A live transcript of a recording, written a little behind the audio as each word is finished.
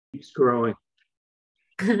keeps growing.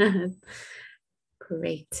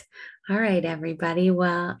 Great. All right, everybody.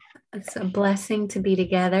 Well, it's a blessing to be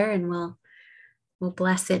together, and we'll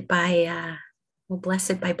bless it by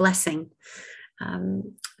blessing,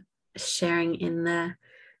 um, sharing in the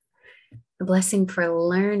blessing for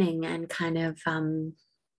learning and kind of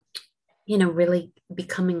really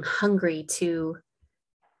becoming hungry to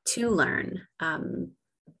learn.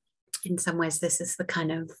 In some ways, this is the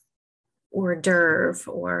kind of hors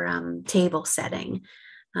d'oeuvre or table setting.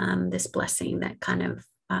 This blessing that kind of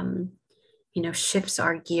shifts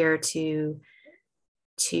our gear to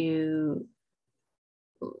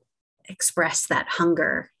express that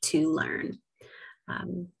hunger to learn.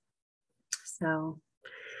 So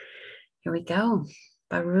here we go.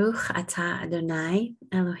 Baruch atah Adonai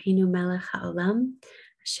Eloheinu melech haolam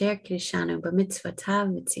asher kirishanu b'mitzvotav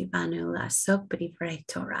v'tzivanu la'asok b'divrei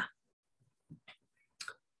Torah.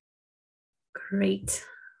 Great.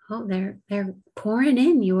 Oh, they're pouring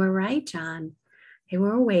in. You were right, John. They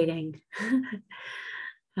were waiting.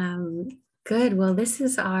 Good. Well, this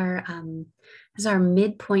is our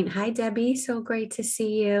midpoint. Hi, Debbie. So great to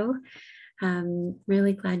see you.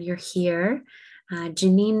 Really glad you're here.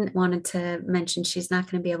 Janine wanted to mention she's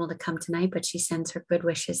not going to be able to come tonight, but she sends her good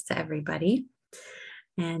wishes to everybody.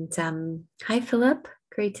 And hi, Philip.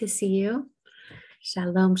 Great to see you.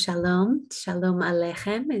 Shalom, shalom. Shalom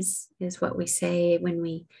aleichem is what we say when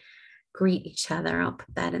we greet each other. I'll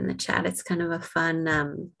put that in the chat. It's kind of a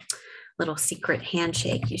fun little secret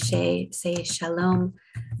handshake. You say shalom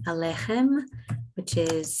aleichem, which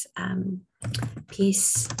is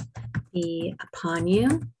peace be upon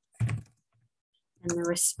you. And the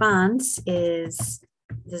response is,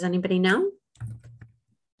 does anybody know?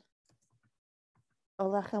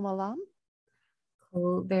 Alechem alam.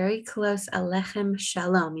 Cool, very close. Alechem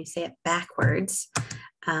shalom. You say it backwards.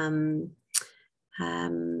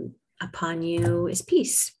 Upon you is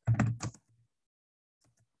peace.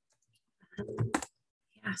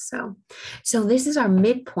 So this is our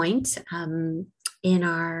midpoint in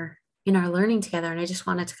our learning together, and I just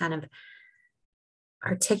wanted to kind of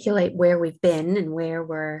articulate where we've been and where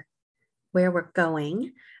we're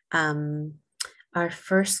going. Our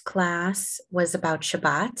first class was about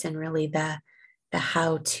Shabbat and really the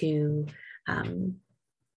how to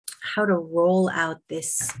roll out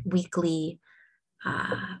this weekly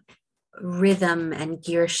rhythm and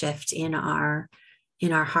gear shift in our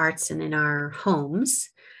hearts and in our homes,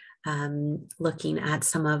 looking at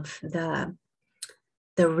some of the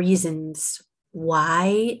reasons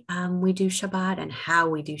why we do Shabbat and how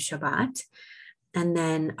we do Shabbat. And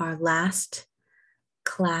then our last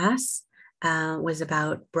class was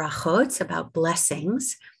about brachot, about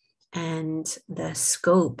blessings, and the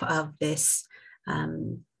scope of this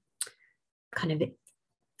kind of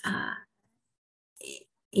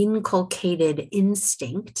inculcated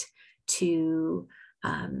instinct to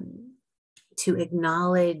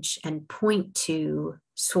acknowledge and point to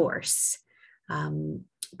source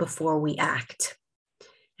before we act,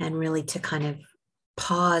 and really to kind of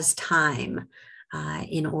pause time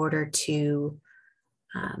in order to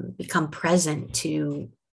become present to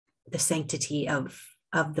the sanctity of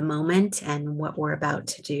the moment and what we're about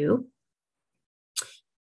to do.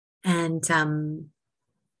 And tonight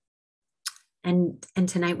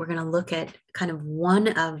we're going to look at kind of one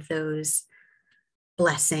of those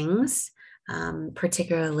blessings,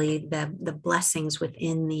 particularly the blessings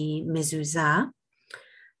within the mezuzah.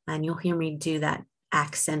 And you'll hear me do that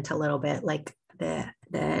accent a little bit, like the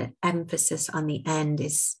emphasis on the end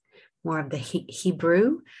is more of the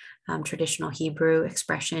Hebrew, traditional Hebrew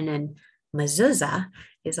expression, and mezuzah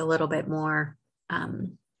is a little bit more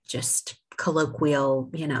just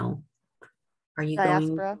colloquial, are you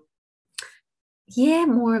Diaspora. going? Yeah,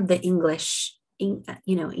 more of the English,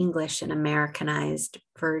 English and Americanized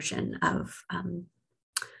version of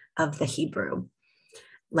the Hebrew,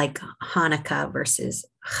 like Hanukkah versus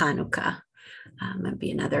Chanukah, would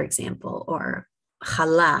be another example, or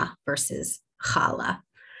challah versus challah.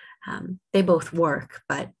 They both work,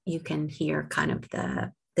 but you can hear kind of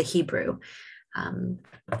the Hebrew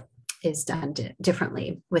is done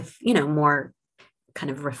differently with, more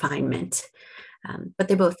kind of refinement. But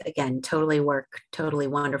they both, again, totally work, totally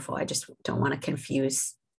wonderful. I just don't want to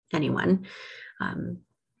confuse anyone.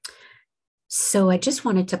 So I just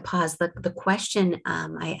wanted to pause. The question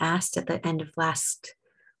I asked at the end of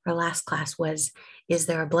our last class was, is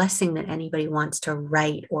there a blessing that anybody wants to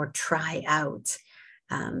write or try out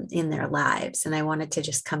in their lives? And I wanted to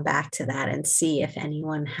just come back to that and see if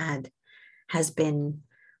anyone has been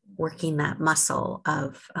working that muscle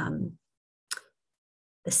of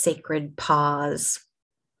the sacred pause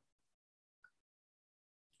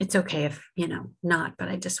It's okay if, not, but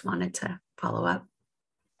I just wanted to follow up.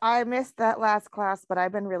 I missed that last class, but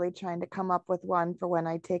I've been really trying to come up with one for when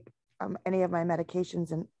I take any of my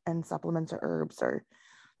medications and supplements or herbs or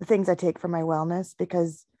the things I take for my wellness,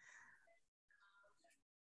 because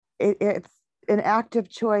it's an active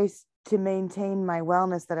choice to maintain my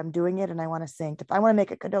wellness that I'm doing it, and I want to sanctify. I want to make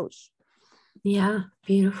it kadosh. Yeah,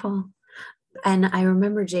 beautiful. And I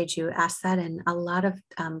remember, Jade, you asked that, and a lot of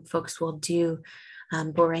folks will do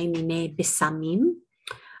borei mine bisamim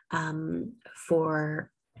for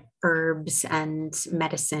herbs and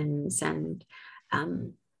medicines and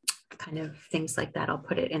kind of things like that. I'll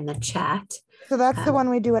put it in the chat. So that's the one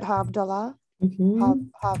we do at Havdalah. Mhm.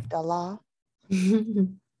 Havdalah.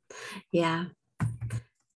 Yeah.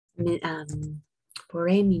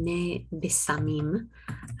 Borei mine bisamim.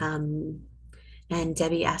 And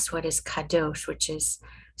Debbie asked, what is kadosh, which is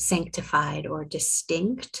sanctified or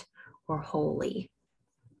distinct or holy?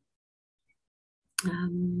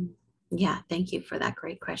 Yeah, thank you for that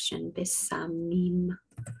great question. Bisamim,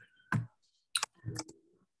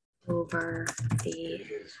 over the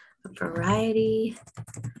variety.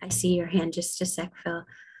 I see your hand just a sec, Phil.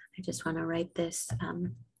 I just want to write this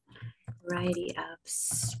variety of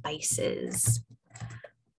spices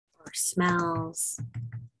or smells.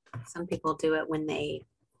 Some people do it when they,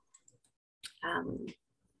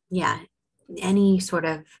 any sort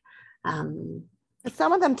of.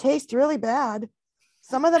 Some of them taste really bad.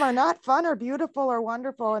 Some of them are not fun or beautiful or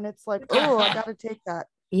wonderful. And it's like, oh, I got to take that.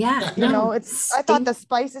 Yeah. I thought the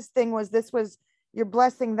spices thing was, you're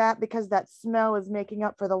blessing that because that smell is making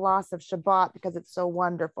up for the loss of Shabbat because it's so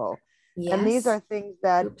wonderful. Yes. And these are things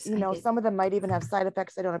that, some of them might even have side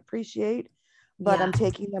effects I don't appreciate, but I'm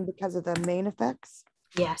taking them because of the main effects.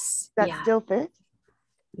 Yes. That still fit.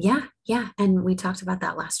 Yeah. Yeah. And we talked about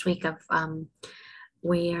that last week of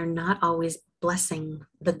we are not always blessing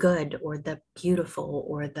the good or the beautiful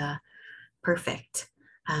or the perfect.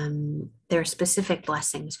 There are specific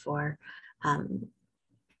blessings for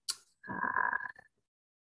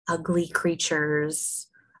ugly creatures,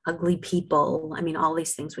 ugly people. I mean, all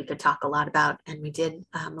these things we could talk a lot about, and we did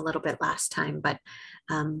a little bit last time. But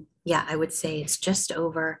I would say it's just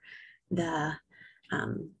over the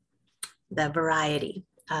variety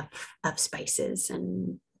of spices,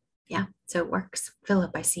 and so it works.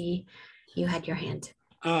 Philip, I see you had your hand.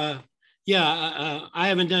 I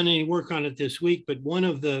haven't done any work on it this week, but one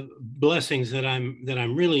of the blessings that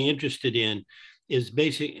I'm really interested in is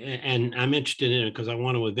basic, and I'm interested in it because I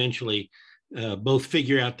want to eventually both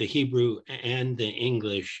figure out the Hebrew and the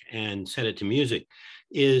English and set it to music,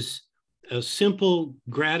 is a simple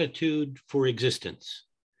gratitude for existence.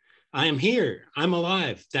 I am here. I'm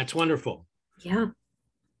alive. That's wonderful. Yeah.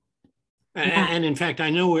 And in fact, I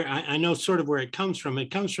know sort of where it comes from.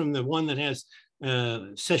 It comes from the one that has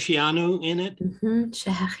Seshianu in it.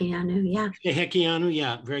 Shehechianu, yeah. Shehechianu,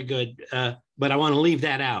 yeah, very good. But I want to leave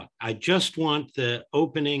that out. I just want the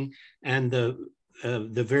opening and the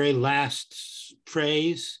very last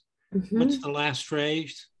phrase. What's the last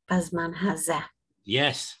phrase? Bazman hazeh.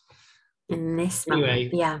 Yes. In this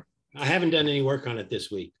moment, yeah. I haven't done any work on it this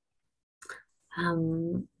week.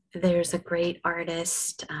 There's a great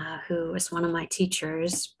artist who was one of my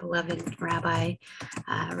teachers, beloved Rabbi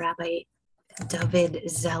David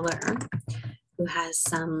Zeller, who has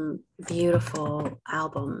some beautiful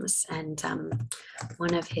albums. And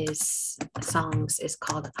one of his songs is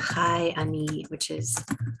called Chai Ani, which is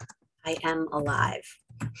I am alive.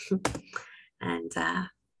 And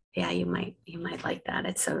you might like that.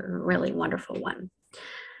 It's a really wonderful one.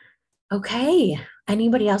 Okay.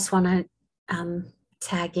 Anybody else want to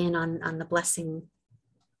tag in on the blessing?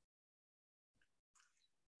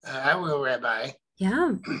 I will, Rabbi.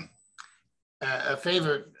 Yeah. A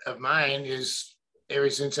favorite of mine is, ever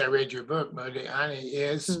since I read your book, Modi'ani,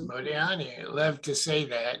 is Modi'ani. I love to say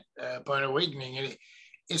that upon awakening. And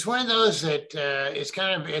it's one of those that it's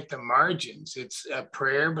kind of at the margins. It's a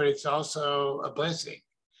prayer, but it's also a blessing.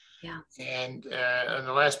 Yeah. And on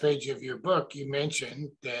the last page of your book, you mentioned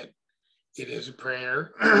that it is a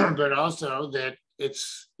prayer, but also that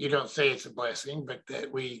you don't say it's a blessing, but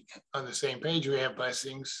that we, on the same page, we have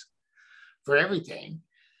blessings for everything.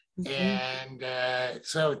 And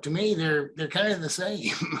so to me, they're kind of the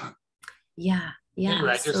same. Yeah.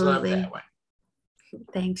 Anyway, absolutely. I just love that one.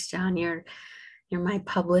 Thanks, John. You're my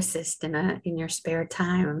publicist in your spare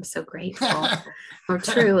time. I'm so grateful. Or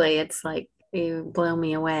truly, it's like you blow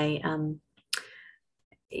me away. And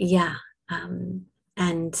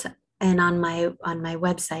on my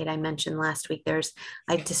website, I mentioned last week,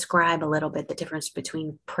 I describe a little bit the difference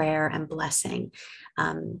between prayer and blessing.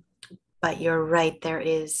 But you're right, there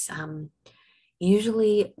is,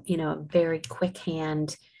 usually, a very quick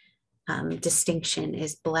hand distinction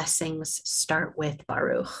is blessings start with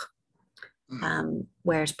Baruch,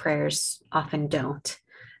 whereas prayers often don't.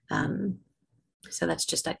 So that's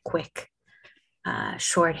just a quick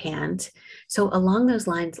shorthand. So along those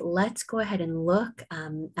lines, let's go ahead and look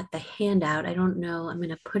at the handout. I don't know, I'm going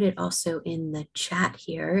to put it also in the chat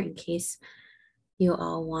here in case you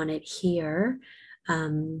all want it here.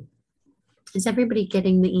 Is everybody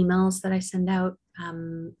getting the emails that I send out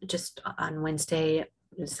just on Wednesday?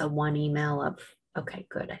 It's a one email of, okay,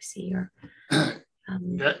 good. I see your.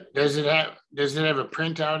 Does it have a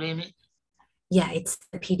printout in it? Yeah, it's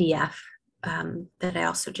the PDF that I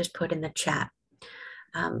also just put in the chat.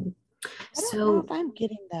 I don't know if I'm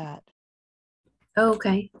getting that.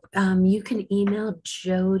 Okay. You can email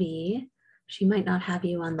Jody. She might not have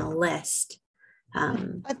you on the list.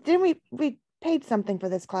 Didn't we paid something for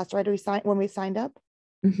this class, right? When we signed up?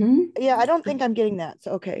 Mm-hmm. Yeah, I don't think I'm getting that.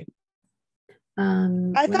 So okay.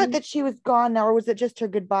 I thought that she was gone now, or was it just her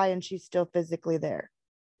goodbye and she's still physically there?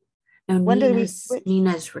 No, when did we switch?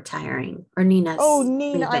 Nina's retiring, or Nina's. Oh,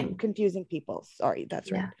 Nina, leaving. I'm confusing people. Sorry,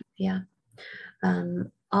 that's right. Yeah. I'll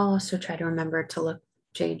also try to remember to look,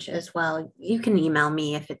 Jade, as well. You can email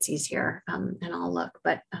me if it's easier, and I'll look.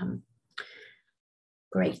 But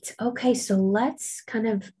great. Okay, so let's kind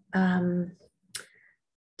of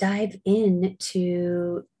dive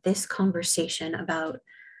into this conversation about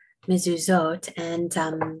mezuzot, and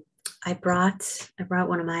I brought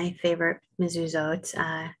one of my favorite mezuzot.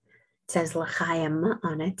 It says l'chaim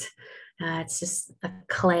on it. It's just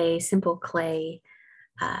a simple clay.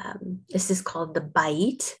 This is called the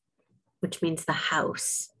bait, which means the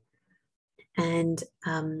house, and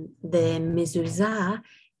the mezuzah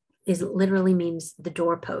literally means the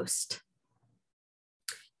doorpost.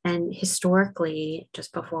 And historically,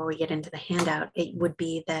 just before we get into the handout, it would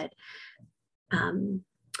be that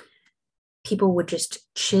people would just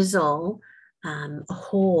chisel a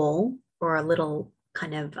hole or a little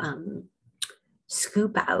kind of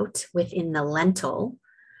scoop out within the lintel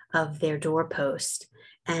of their doorpost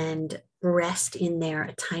and rest in there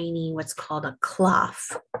a tiny, what's called a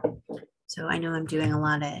cloth. So I know I'm doing a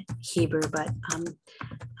lot of Hebrew, but a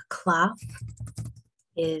cloth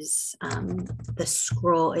is the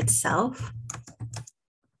scroll itself,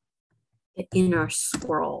 the inner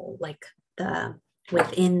scroll, like the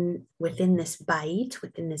within this bait,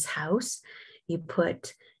 within this house, you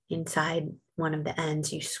put inside one of the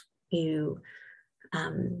ends, you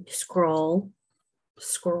scroll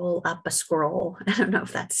up a scroll. I don't know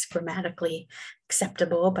if that's grammatically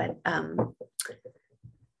acceptable, but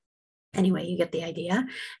anyway, you get the idea.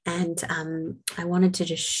 And I wanted to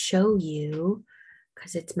just show you,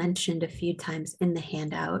 because it's mentioned a few times in the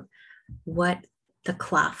handout, what the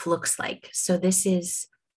cloth looks like. So this is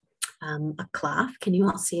a cloth. Can you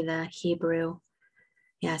all see the Hebrew?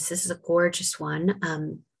 Yes, this is a gorgeous one.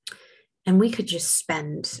 And we could just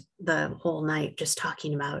spend the whole night just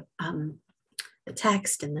talking about the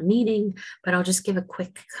text and the meaning, but I'll just give a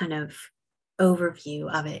quick kind of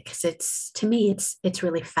overview of it, because to me, it's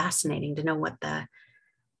really fascinating to know what the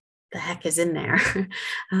heck is in there.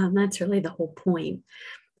 That's really the whole point.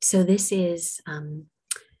 So this is,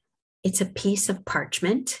 it's a piece of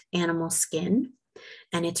parchment, animal skin,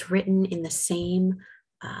 and it's written in the same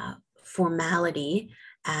formality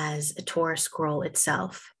as a Torah scroll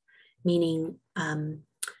itself, meaning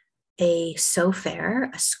a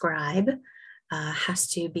sofer, a scribe, has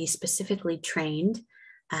to be specifically trained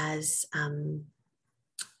as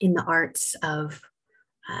in the arts of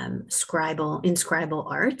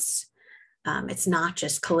inscribal arts. It's not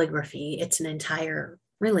just calligraphy, it's an entire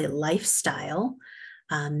really lifestyle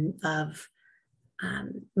of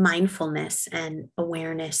mindfulness and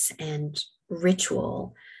awareness and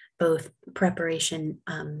ritual, both preparation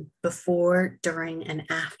before, during, and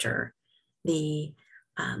after the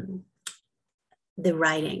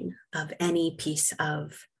writing of any piece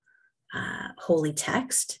of holy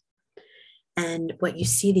text. And what you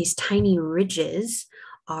see, these tiny ridges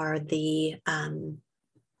are the and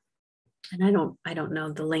I don't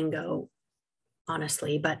know the lingo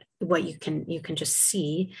honestly, but what you can just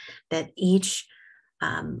see that each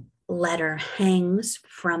letter hangs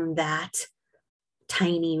from that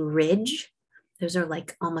tiny ridge. Those are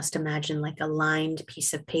like, almost imagine like a lined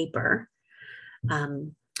piece of paper.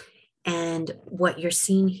 And what you're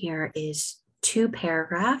seeing here is two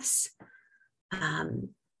paragraphs,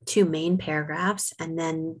 two main paragraphs, and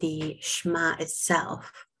then the Shema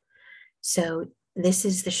itself. So this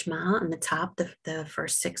is the Shema on the top, the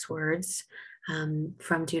first 6 words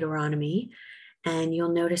from Deuteronomy. And you'll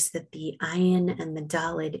notice that the ayin and the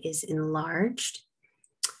dalid is enlarged.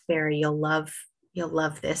 Barry, you'll love you'll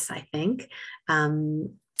love this, I think. And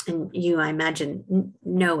you, I imagine,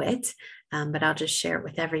 know it, but I'll just share it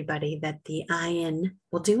with everybody that the ayin,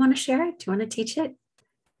 well, do you want to share it? Do you want to teach it?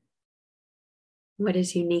 What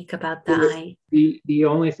is unique about the ayin? The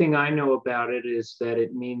only thing I know about it is that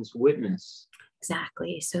it means witness.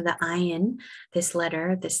 Exactly. So the ayin, this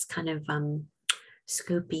letter, this kind of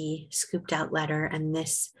scooped out letter, and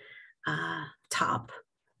this top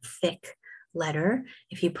thick letter,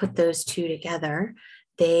 if you put those two together,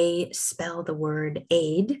 they spell the word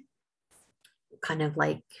aid, kind of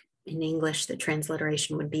like in English, the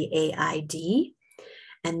transliteration would be AID,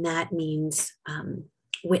 and that means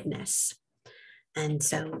witness. And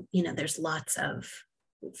so, there's lots of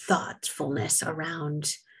thoughtfulness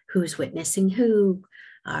around who's witnessing who.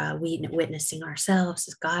 Are we witnessing ourselves?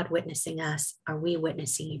 Is God witnessing us? Are we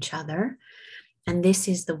witnessing each other? And this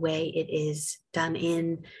is the way it is done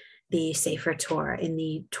in the Sefer Torah, in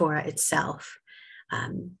the Torah itself.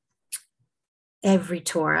 Every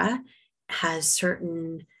Torah has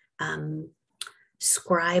certain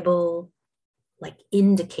scribal like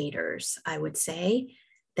indicators, I would say,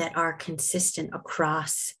 that are consistent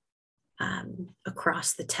across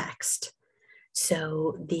the text.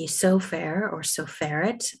 So the Sofer or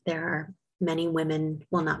Soferet, there are many women,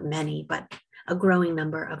 well, not many, but a growing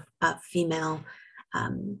number of female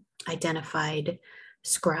identified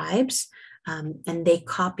scribes, and they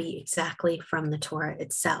copy exactly from the Torah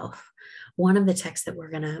itself. One of the texts that we're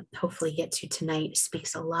going to hopefully get to tonight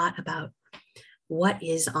speaks a lot about what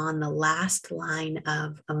is on the last line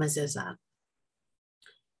of a mezuzah.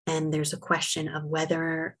 And there's a question of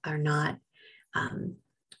whether or not,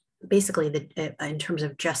 basically, in terms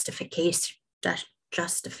of justification,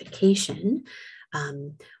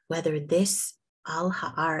 whether this al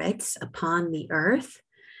haaretz, upon the earth,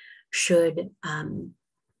 should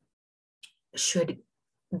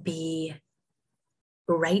be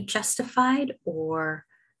right justified or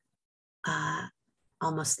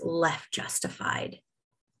almost left justified.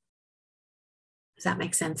 Does that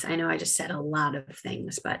make sense? I know I just said a lot of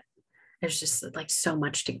things, but there's just like so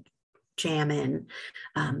much to jam in.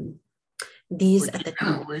 Rabbi,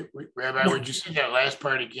 would you say that last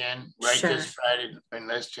part again? Right, sure. Justified and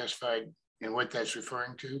less justified, and what that's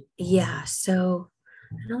referring to? Yeah, so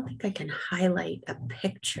I don't think I can highlight a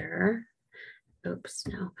picture. Oops,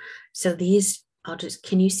 no. So these,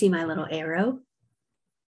 can you see my little arrow?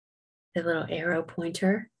 The little arrow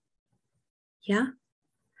pointer? Yeah.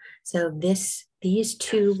 So these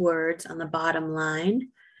two words on the bottom line,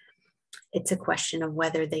 it's a question of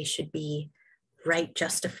whether they should be right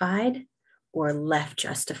justified or left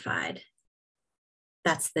justified.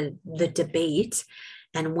 That's the debate.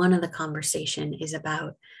 And one of the conversation is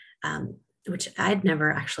about, which I'd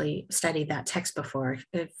never actually studied that text before.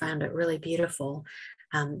 I found it really beautiful.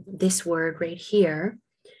 This word right here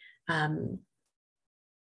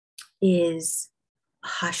is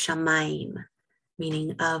hashamayim,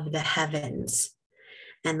 meaning of the heavens.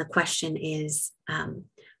 And the question is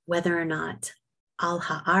whether or not al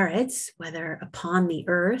haaretz, whether upon the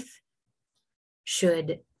earth,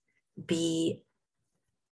 should be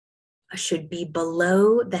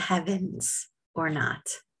below the heavens or not.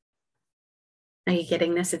 Are you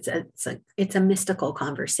getting this? It's a mystical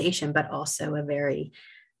conversation, but also a very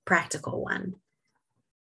practical one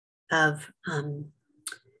of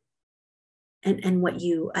and what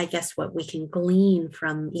we can glean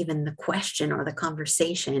from even the question or the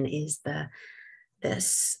conversation is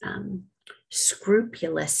this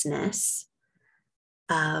scrupulousness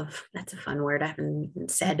of, that's a fun word I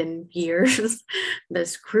haven't said in years, the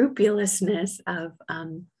scrupulousness of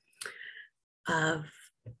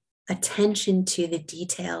attention to the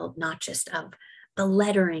detail, not just of the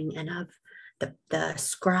lettering and of the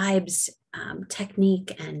scribe's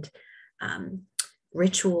technique and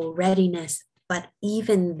ritual readiness, but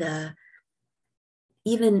even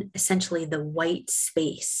essentially the white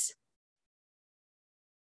space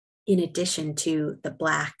in addition to the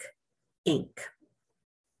black ink.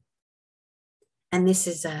 And this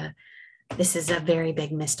is a very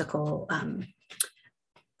big mystical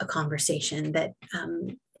a conversation that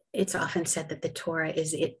it's often said that the Torah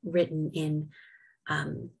is written in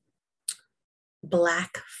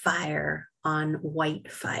black fire on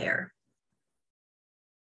white fire,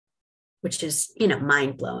 which is,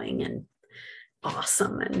 mind-blowing and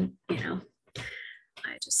awesome. And,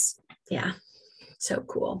 so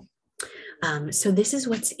cool. So this is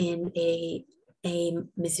what's in a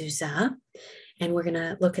mezuzah, and we're going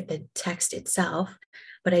to look at the text itself.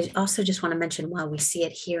 But I also just want to mention, while we see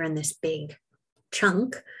it here in this big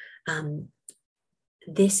chunk,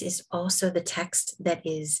 this is also the text that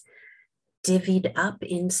is divvied up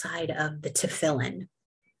inside of the tefillin,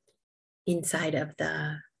 inside of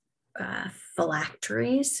the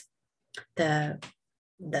phylacteries, the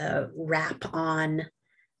wrap on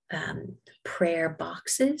prayer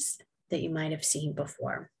boxes that you might have seen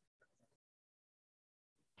before.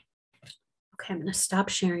 Okay, I'm going to stop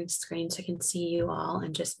sharing screen so I can see you all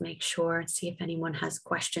and just make sure and see if anyone has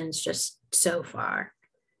questions just so far.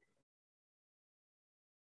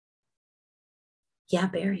 Yeah,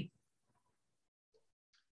 Barry.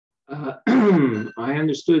 I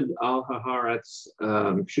understood al-Haharetz,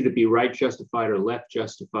 should it be right justified or left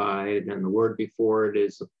justified? And the word before it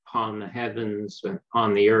is upon the heavens and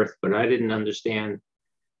on the earth, but I didn't understand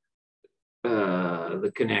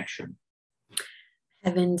the connection.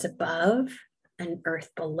 Heavens above and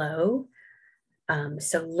earth below.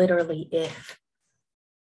 So literally if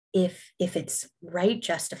it's right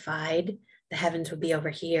justified, the heavens would be over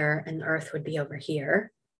here and the earth would be over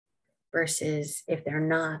here. Versus if they're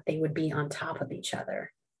not, they would be on top of each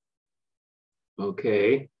other.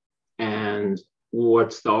 Okay. And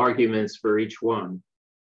what's the arguments for each one?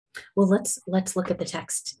 Well, let's look at the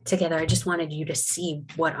text together. I just wanted you to see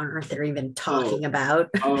what on earth they're even talking about.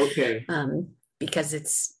 Oh, okay. Because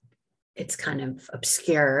it's kind of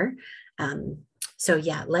obscure. So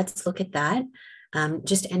yeah, let's look at that.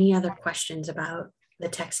 Just any other questions about the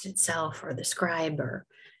text itself or the scribe or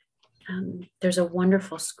there's a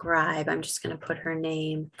wonderful scribe. I'm just going to put her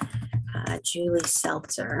name, Julie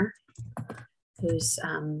Seltzer, who's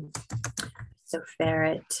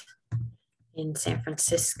Sopheret in San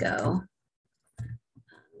Francisco,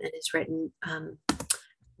 and has written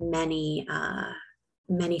many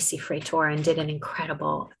Sifrei Torah and did an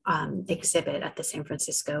incredible exhibit at the San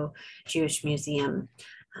Francisco Jewish Museum.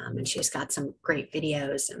 And she's got some great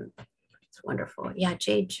videos, and it's wonderful. Yeah,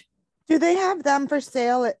 Jade. Do they have them for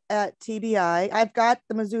sale at TBI? I've got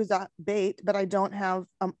the mezuzah bait, but I don't have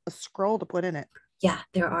a scroll to put in it. Yeah,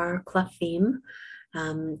 there are klafim,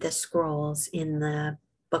 the scrolls in the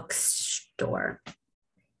bookstore.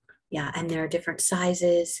 Yeah, and there are different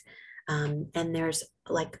sizes. And there's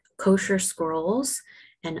like kosher scrolls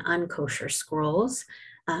and unkosher scrolls.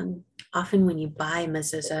 Often when you buy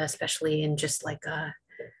mezuzah, especially in just like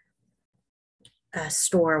a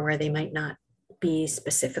store where they might not be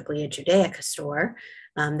specifically a Judaica store,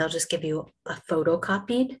 they'll just give you a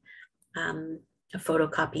photocopy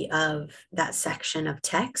of that section of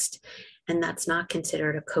text, and that's not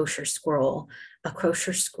considered a kosher scroll. A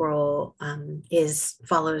kosher scroll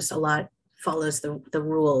follows the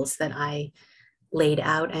rules that I laid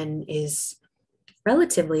out and is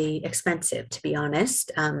relatively expensive, to be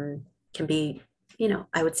honest. Can be,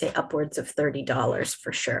 I would say upwards of $30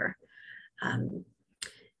 for sure.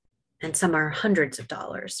 And some are hundreds of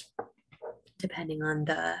dollars, depending on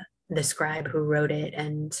the scribe who wrote it.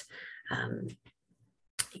 And,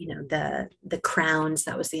 the crowns,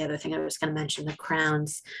 that was the other thing I was going to mention, the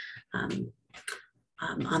crowns on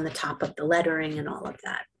the top of the lettering and all of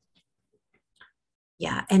that.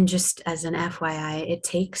 Yeah, and just as an FYI, it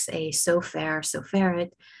takes a soferet,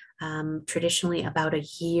 traditionally about a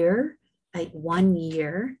year, like 1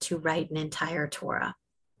 year to write an entire Torah.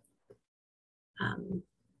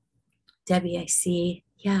 Debbie, I see,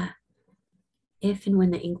 yeah. If and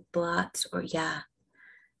when the ink blots, or yeah.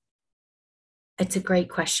 It's a great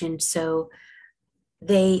question. So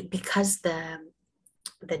because the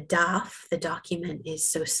daf, the document is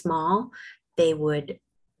so small, they would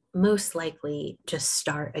most likely just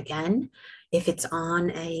start again. If it's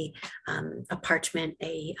on a parchment,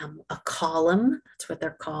 a column, that's what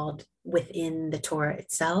they're called within the Torah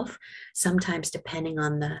itself. Sometimes depending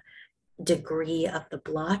on the degree of the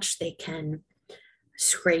blotch, they can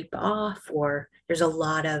scrape off, or there's a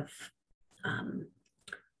lot of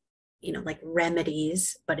like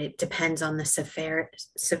remedies, but it depends on the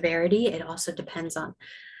severity. It also depends on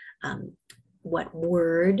what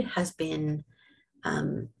word has been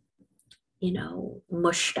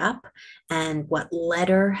mushed up, and what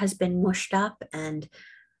letter has been mushed up, and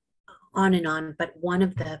on and on. But one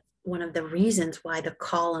of the reasons why the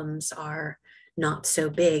columns are not so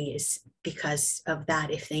big is because of that.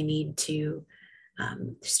 If they need to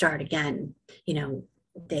start again,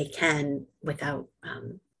 they can without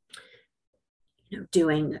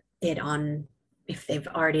doing it on, if they've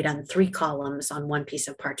already done 3 columns on one piece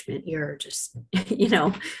of parchment, you're just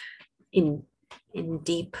in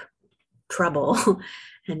deep trouble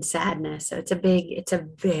and sadness. So it's a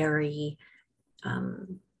very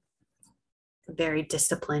very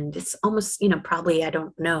disciplined. It's almost, probably, I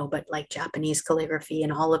don't know, but like Japanese calligraphy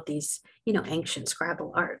and all of these, ancient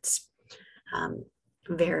Scrabble arts,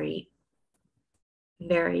 very,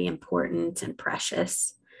 very important and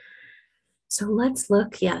precious. So let's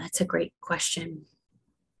look. Yeah, that's a great question.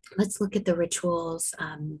 Let's look at the rituals.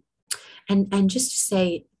 And just to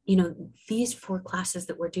say, these 4 classes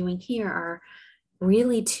that we're doing here are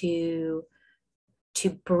really to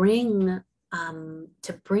bring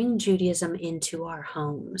Judaism into our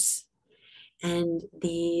homes. And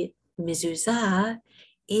the mezuzah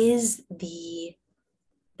is the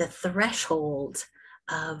threshold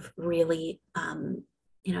of really,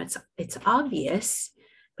 it's obvious,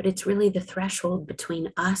 but it's really the threshold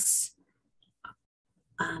between us,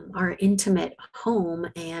 our intimate home,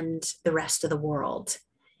 and the rest of the world.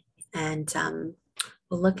 And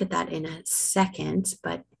we'll look at that in a second,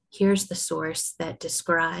 but here's the source that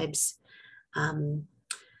describes in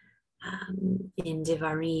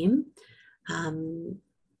Devarim,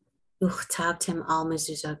 Uchtavtem al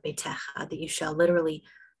mezuzot betecha, that you shall literally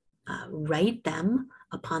write them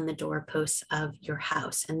upon the doorposts of your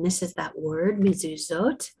house. And this is that word,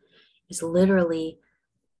 mezuzot, is literally,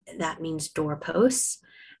 that means doorposts.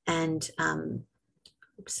 And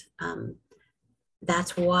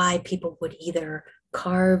that's why people would either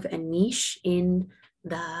carve a niche in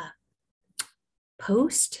the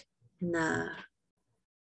post, in the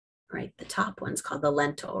top one's called the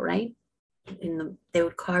lentil, right? They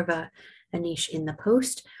would carve a niche in the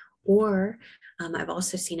post, or I've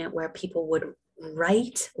also seen it where people would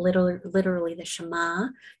write literally the Shema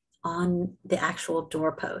on the actual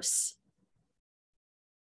doorposts.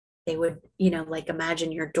 They would, like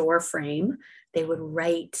imagine your door frame, they would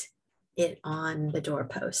write it on the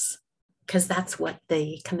doorposts, because that's what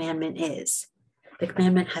the commandment is. The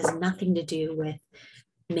commandment has nothing to do with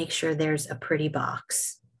make sure there's a pretty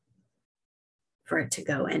box for it to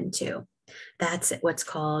go into. That's what's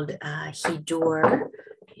called hidur.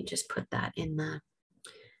 You just put that in the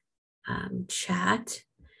chat.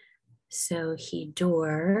 So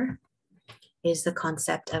hidur is the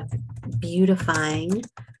concept of beautifying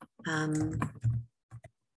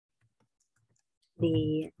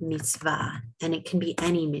the mitzvah, and it can be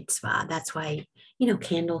any mitzvah. That's why,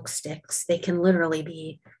 candlesticks, they can literally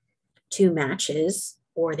be 2 matches,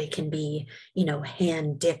 or they can be,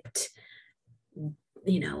 hand dipped,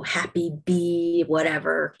 happy bee,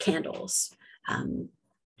 whatever candles.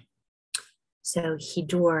 So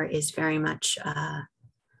hidur is very much,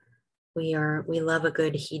 we love a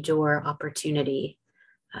good hidur opportunity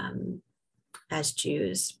as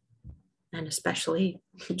Jews, and especially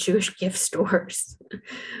Jewish gift stores.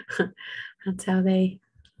 That's how they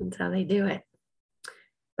do it.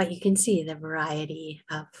 But you can see the variety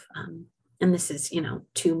of, and this is, 2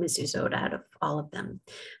 mezuzot out of all of them.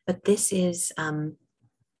 But this is the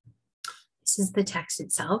text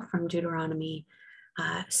itself from Deuteronomy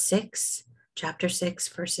 6, chapter 6,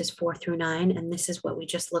 verses 4 through 9. And this is what we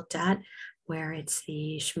just looked at, where it's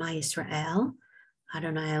the Shema Yisrael,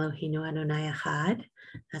 Adonai Eloheinu Adonai Echad.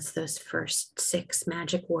 That's those first 6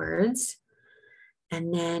 magic words.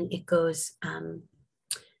 And then it goes,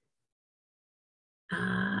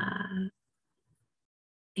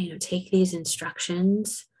 take these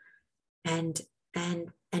instructions and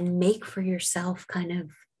make for yourself kind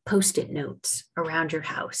of Post-it notes around your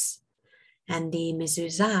house. And the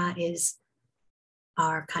mezuzah is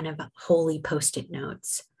our kind of holy Post-it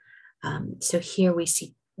notes. So here we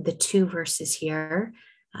see the 2 verses here.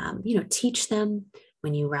 Teach them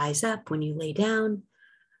when you rise up, when you lay down.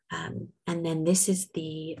 And then this is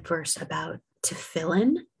the verse about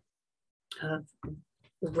tefillin, of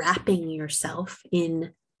wrapping yourself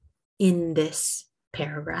in this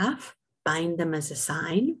paragraph. Bind them as a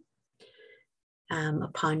sign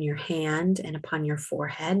upon your hand and upon your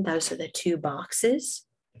forehead. Those are the 2 boxes.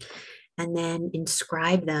 And then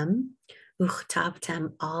inscribe them,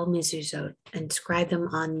 uchtavtem al mezuzot, inscribe them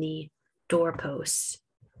on the doorposts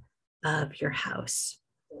of your house.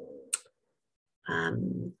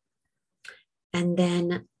 And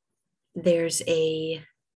then there's I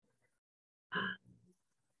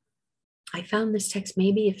found this text,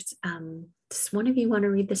 maybe if does one of you want to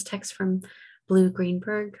read this text from Blue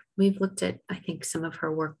Greenberg? We've looked at, I think, some of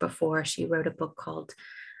her work before. She wrote a book called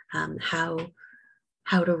How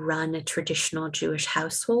to Run a Traditional Jewish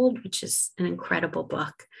Household, which is an incredible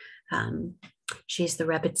book. She's the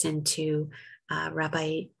Rebbitzin to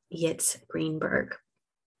Rabbi Yitz Greenberg.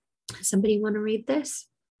 Somebody want to read this?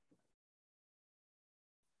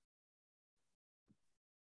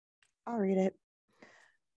 I'll read it.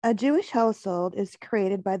 A Jewish household is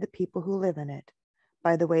created by the people who live in it,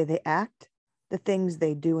 by the way they act, the things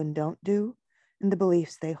they do and don't do, and the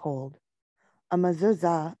beliefs they hold. A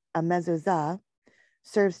mezuzah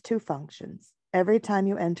serves 2 functions. Every time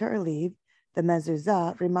you enter or leave, the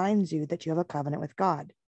mezuzah reminds you that you have a covenant with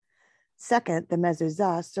God. Second, the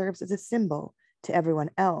mezuzah serves as a symbol to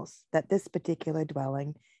everyone else that this particular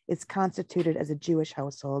dwelling is constituted as a Jewish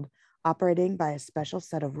household operating by a special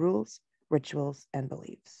set of rules, rituals, and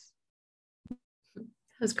beliefs. That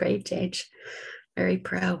was great, Jage. Very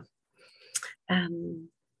pro.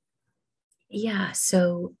 Yeah,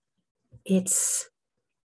 so it's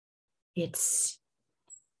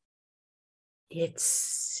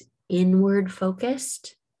inward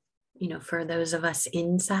focused, you know, for those of us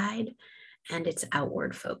inside, and it's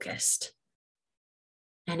outward focused.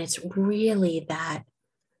 And it's really that,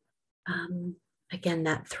 again,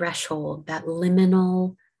 that threshold, that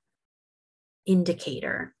liminal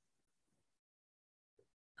indicator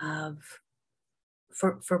of,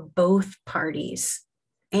 for both parties.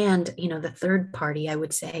 And, you know, the third party, I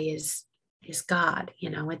would say, is God, you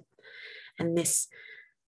know, and this,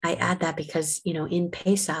 I add that because, you know, in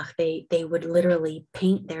Pesach, they would literally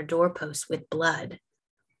paint their doorposts with blood.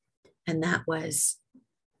 And that was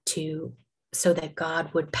so that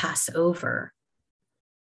God would pass over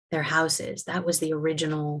their houses. That was the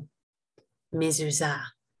original mezuzah.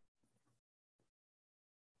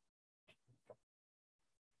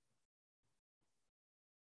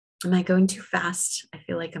 Am I going too fast? I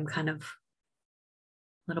feel like I'm kind of a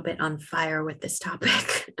little bit on fire with this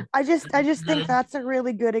topic. I just think that's a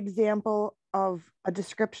really good example of a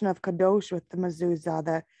description of kadosh with the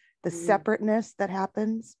mezuzah, the separateness that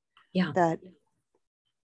happens. Yeah. That.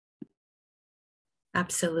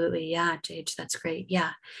 Absolutely. Yeah, Jage, that's great.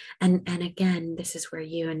 Yeah. And again, this is where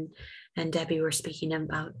you and Debbie were speaking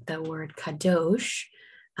about the word kadosh.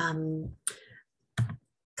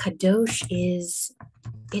 Kadosh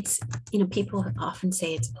it's, you know, people often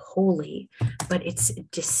say it's holy, but it's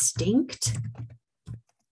distinct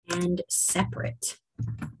and separate.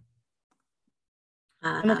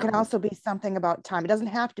 And it can also be something about time. It doesn't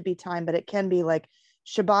have to be time, but it can be like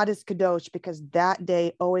Shabbat is kadosh because that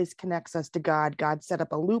day always connects us to God. God set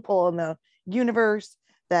up a loophole in the universe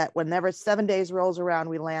that whenever 7 days rolls around,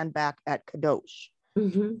 we land back at kadosh.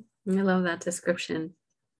 Mm-hmm. I love that description.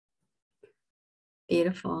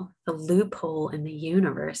 Beautiful. The loophole in the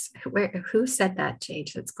universe. Who said that,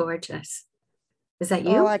 Jage? That's gorgeous. Is that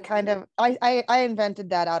you? Oh, I invented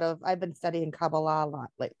that I've been studying Kabbalah a lot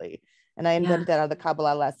lately. And I invented that out of the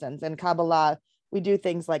Kabbalah lessons. And Kabbalah, we do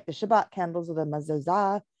things like the Shabbat candles or the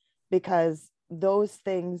mezuzah, because those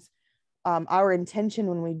things, our intention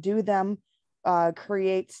when we do them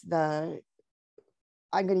creates I'm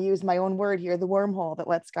going to use my own word here, the wormhole that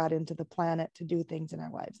lets God into the planet to do things in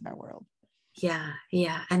our lives and our world. Yeah.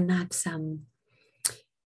 And that's,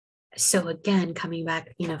 so again, coming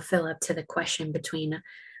back, you know, Philip, to the question between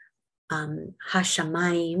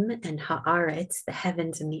Hashamayim and Haaretz, the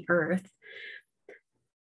heavens and the earth.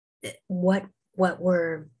 What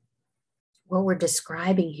we're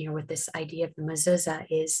describing here with this idea of the mezuzah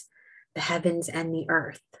is the heavens and the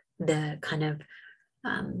earth, the kind of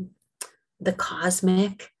the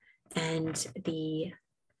cosmic and the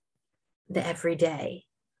everyday,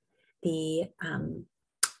 the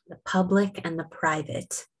public and the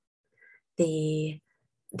private, the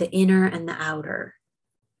inner and the outer.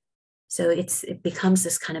 So it becomes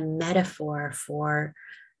this kind of metaphor for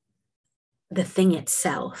the thing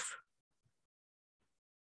itself.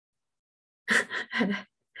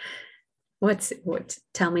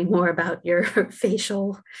 Tell me more about your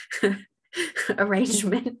facial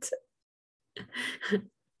arrangement.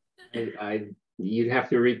 You'd have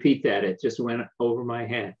to repeat that. It just went over my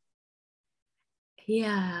head.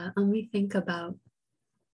 Yeah, let me think about.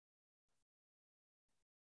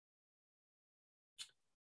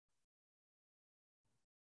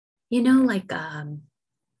 You know, like a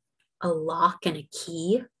lock and a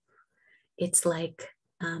key. It's like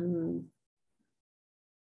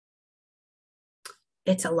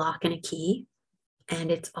it's a lock and a key, and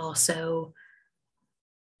it's also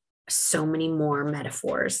so many more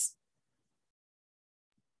metaphors.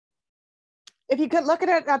 If you could look at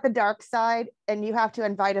it at the dark side and you have to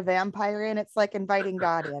invite a vampire in, it's like inviting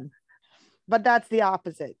God in. But that's the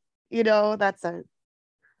opposite. You know, that's a...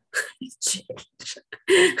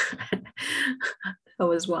 That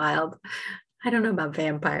was wild. I don't know about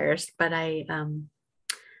vampires, but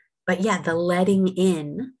but yeah, the letting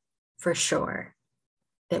in for sure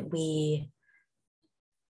that we,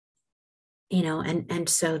 you know, and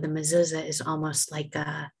so the mezuzah is almost like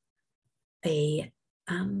a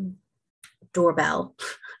doorbell,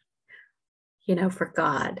 you know, for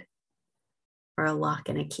God, or a lock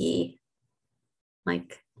and a key,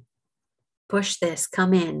 like push this,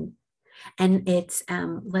 come in. And it's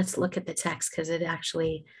let's look at the text, because it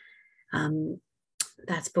actually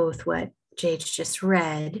that's both what Jade just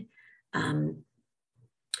read,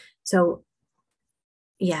 So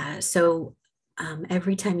yeah, so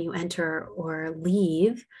every time you enter or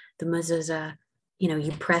leave the mezuzah,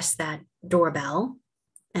 you press that doorbell,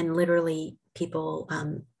 and literally people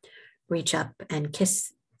reach up and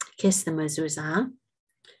kiss the mezuzah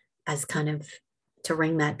as kind of to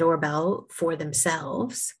ring that doorbell for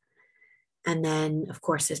themselves. And then, of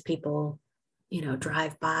course, as people,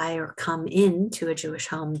 drive by or come into a Jewish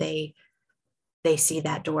home, they see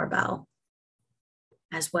that doorbell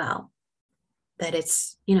as well. That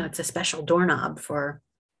it's a special doorknob or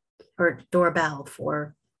doorbell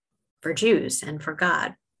for Jews and for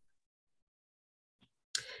God.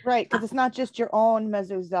 Right, because it's not just your own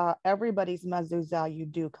mezuzah, everybody's mezuzah you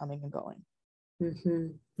do coming and going. Mm-hmm.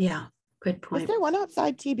 Yeah, good point. Is there one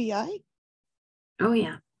outside TBI? Oh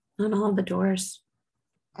yeah, on all the doors.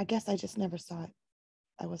 I guess I just never saw it.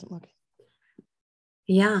 I wasn't looking.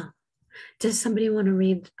 Yeah. Does somebody want to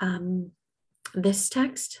read this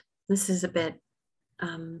text? This is a bit,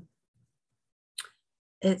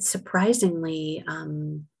 it's surprisingly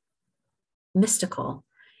mystical,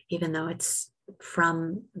 even though it's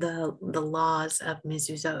from the laws of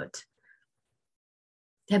mezuzot.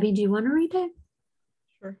 Debbie, do you want to read it?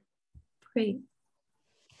 Sure. Great.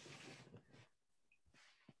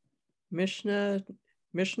 Mishnah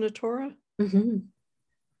Torah, Mm-hmm.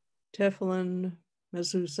 Tefillin,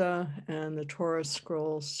 Mezuzah, and the Torah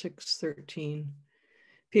scroll 613.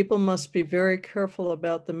 People must be very careful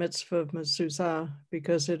about the mitzvah of mezuzah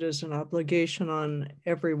because it is an obligation on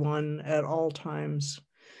everyone at all times,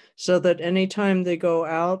 so that anytime they go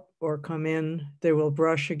out or come in, they will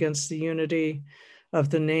brush against the unity of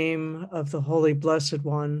the name of the Holy Blessed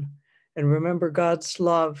One and remember God's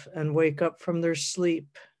love and wake up from their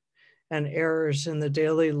sleep and errors in the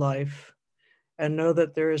daily life and know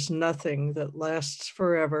that there is nothing that lasts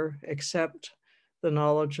forever except the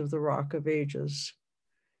knowledge of the Rock of Ages.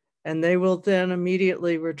 And they will then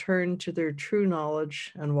immediately return to their true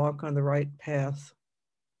knowledge and walk on the right path.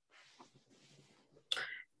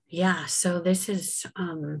 Yeah, so this is,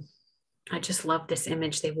 I just love this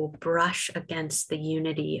image. They will brush against the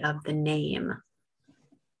unity of the name.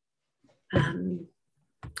 And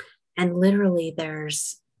literally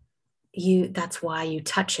that's why you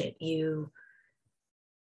touch it. You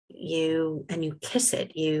kiss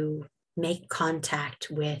it. You make contact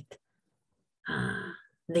with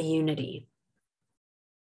the unity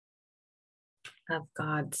of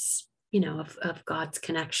God's, of God's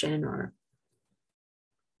connection or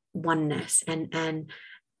oneness, and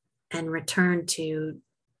return to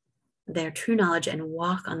their true knowledge and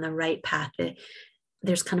walk on the right path.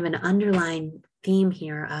 There's kind of an underlying theme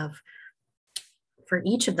here for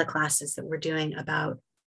each of the classes that we're doing about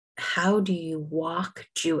how do you walk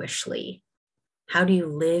Jewishly? How do you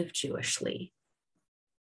live Jewishly?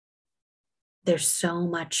 There's so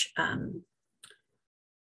much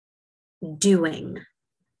doing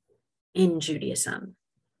in Judaism.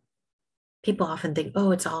 People often think,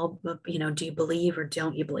 oh, it's all, do you believe or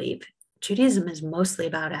don't you believe? Judaism is mostly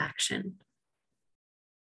about action.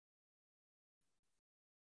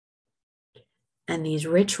 And these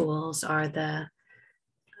rituals are the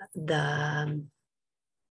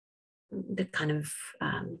kind of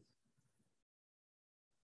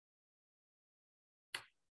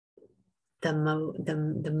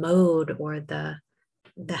the mode or the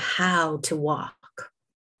how to walk.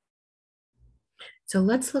 So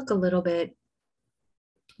let's look a little bit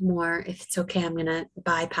more, if it's okay. I'm going to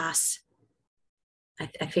bypass.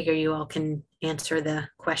 I figure you all can answer the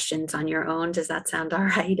questions on your own. Does that sound all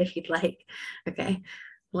right if you'd like? Okay. I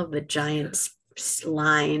love the giant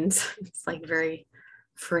lines. It's like very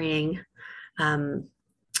freeing.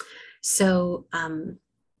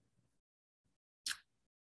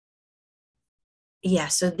 Yeah,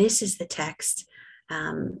 so this is the text,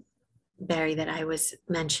 Barry, that I was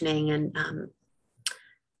mentioning, and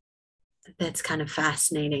that's kind of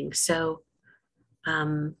fascinating. So I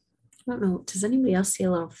don't know, does anybody else see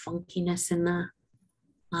a little funkiness in the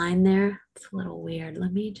line there? It's a little weird.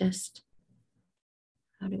 Let me just,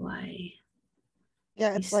 how do I?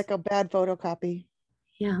 Yeah, it's like a bad photocopy.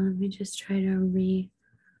 Yeah, let me just try to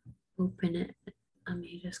reopen it. Let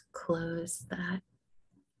me just close that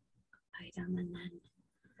item and then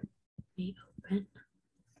reopen.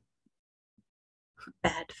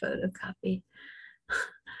 Bad photocopy.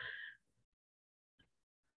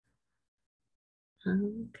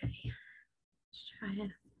 Okay, let's try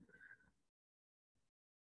it.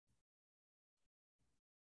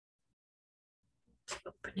 It's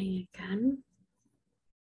opening again.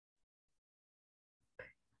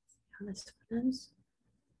 How this one is.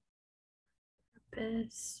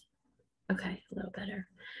 Purpose. Okay, a little better.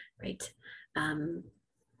 Great.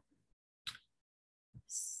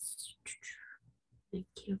 Thank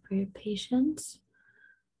you for your patience.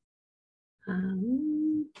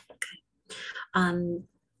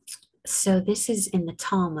 So this is in the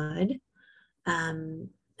Talmud,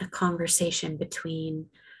 a conversation between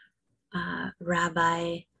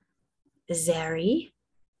Rabbi Zeri,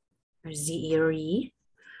 or Zeiri,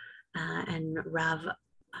 and Rav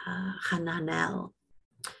Hananel.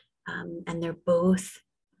 And they're both,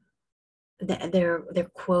 their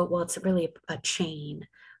quote, well, it's really a chain.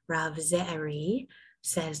 Rav Zeri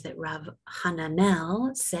says that Rav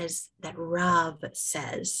Hananel says that Rav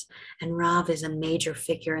says, and Rav is a major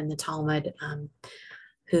figure in the Talmud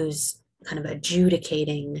who's kind of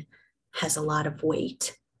adjudicating, has a lot of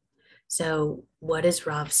weight. So what does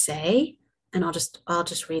Rav say? And I'll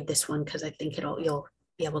just read this one because I think you'll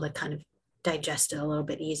be able to kind of digest it a little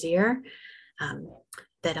bit easier.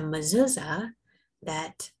 That a mezuzah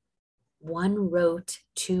that one wrote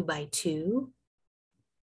 2 by 2,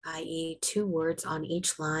 i.e. 2 words on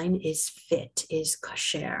each line, is fit, is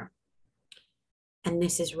kasher. And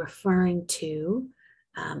this is referring to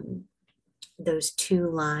those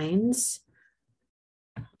 2 lines.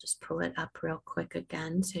 I'll just pull it up real quick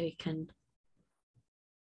again so you can,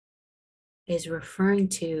 is referring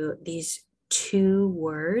to these 2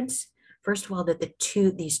 words. First of all, that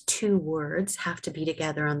these two words have to be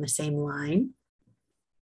together on the same line.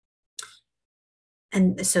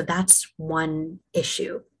 And so that's one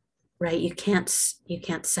issue, right? You can't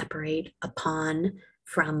separate upon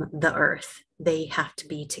from the earth. They have to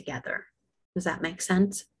be together. Does that make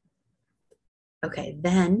sense? Okay,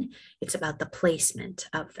 then it's about the placement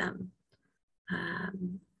of them.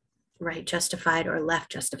 Right justified or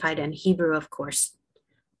left justified. And Hebrew, of course,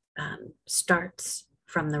 starts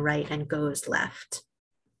from the right and goes left,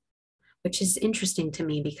 which is interesting to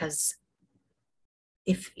me because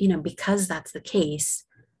because that's the case,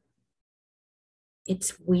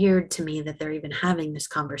 it's weird to me that they're even having this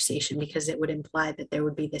conversation, because it would imply that there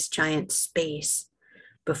would be this giant space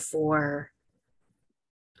before.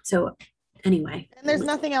 So anyway. And there's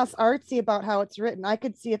nothing else artsy about how it's written. I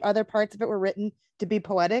could see if other parts of it were written to be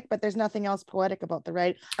poetic, but there's nothing else poetic about the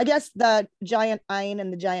writing. I guess the giant ayin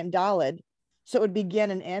and the giant daled, so it would begin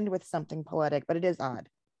and end with something poetic, but it is odd.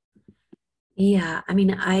 Yeah, I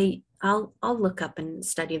mean, I'll look up and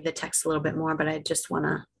study the text a little bit more, but I just want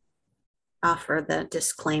to offer the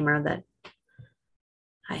disclaimer that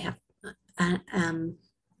I have.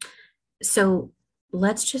 So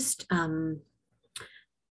let's just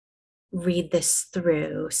read this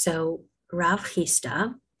through. So Rav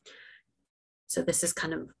Chisda, so this is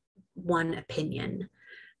kind of one opinion,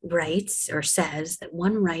 writes or says that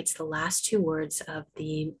one writes the last 2 words of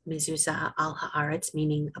the mezuzah al haaretz,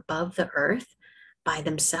 meaning above the earth, by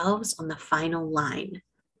themselves on the final line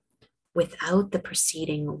without the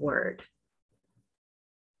preceding word.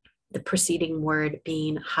 The preceding word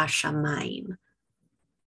being hashamayim.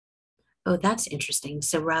 Oh, that's interesting.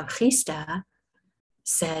 So Rav Chisda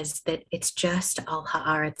says that it's just al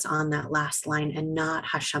haaretz on that last line and not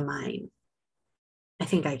hashamayim. I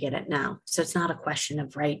think I get it now. So it's not a question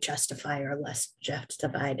of right justify or less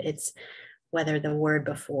justified. It's whether the word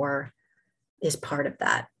before is part of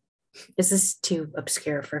that. Is this too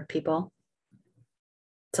obscure for people?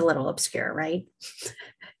 It's a little obscure, right?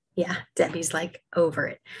 Yeah, Debbie's like over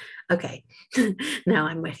it. Okay, now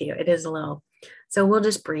I'm with you. It is a little. So we'll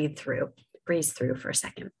just breeze through for a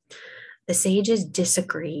second. The sages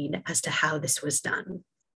disagreed as to how this was done.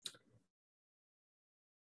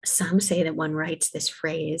 Some say that one writes this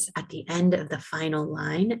phrase at the end of the final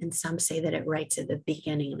line, and some say that it writes at the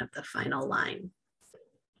beginning of the final line.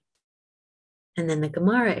 And then the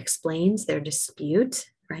Gemara explains their dispute,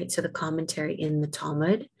 right? So the commentary in the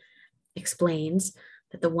Talmud explains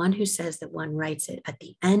that the one who says that one writes it at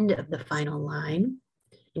the end of the final line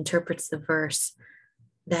interprets the verse,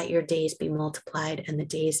 that your days be multiplied and the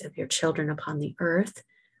days of your children upon the earth,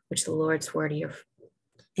 which the Lord swore to your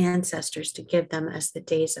ancestors to give them as the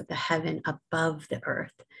days of the heaven above the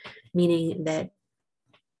earth, meaning that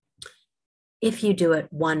if you do it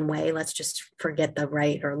one way, let's just forget the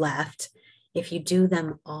right or left. If you do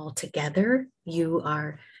them all together, you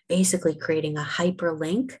are basically creating a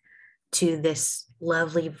hyperlink to this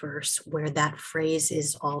lovely verse where that phrase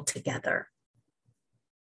is all together.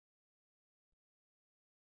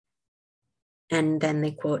 And then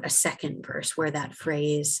they quote a second verse where that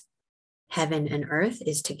phrase, heaven and earth,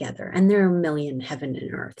 is together. And there are a million heaven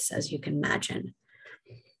and earths, as you can imagine.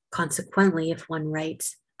 Consequently, if one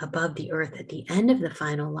writes above the earth at the end of the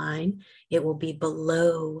final line, it will be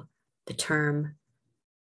below the term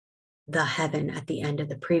the heaven at the end of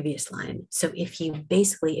the previous line. So if you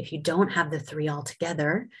don't have the 3 all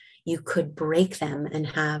together, you could break them and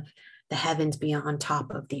have the heavens be on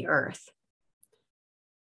top of the earth.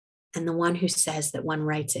 And the one who says that one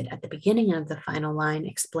writes it at the beginning of the final line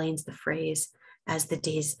explains the phrase as the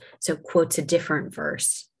days, so quotes a different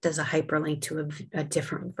verse, does a hyperlink to a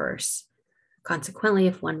different verse. Consequently,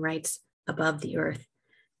 if one writes above the earth,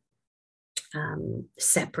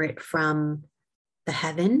 separate from the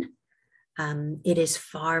heaven, it is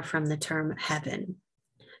far from the term heaven.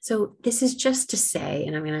 So this is just to say,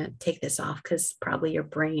 and I'm going to take this off because probably your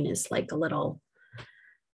brain is like a little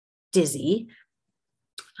dizzy.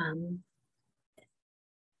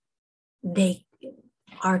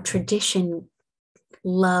 Our tradition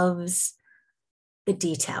loves the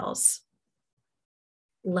details,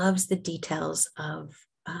 of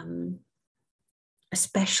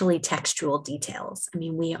especially textual details. I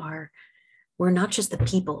mean, we're not just the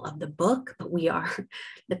people of the book, but we are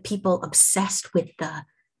the people obsessed with the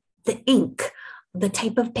ink, the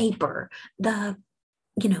type of paper, the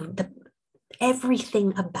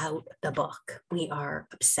everything about the book we are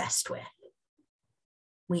obsessed with.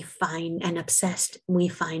 We find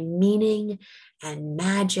meaning and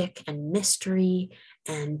magic and mystery,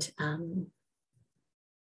 and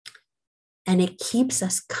it keeps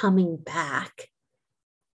us coming back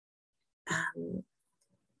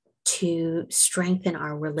to strengthen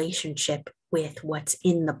our relationship with what's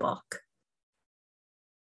in the book.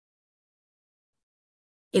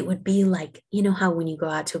 It would be like, you know how when you go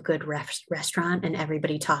out to a good restaurant and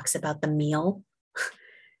everybody talks about the meal?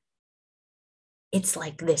 It's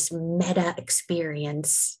like this meta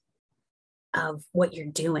experience of what you're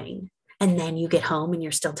doing. And then you get home and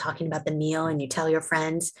you're still talking about the meal and you tell your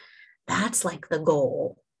friends. That's like the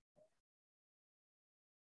goal.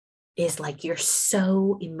 Is like you're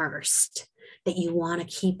so immersed that you want to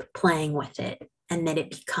keep playing with it and that it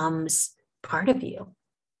becomes part of you.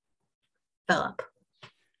 Philip.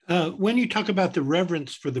 When you talk about the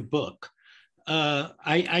reverence for the book,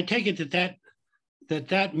 I take it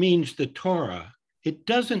that means the Torah. It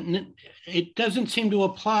doesn't seem to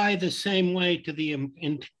apply the same way to the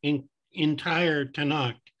entire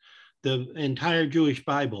Tanakh, the entire Jewish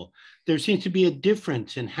Bible. There seems to be a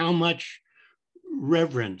difference in how much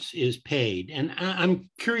reverence is paid. And I'm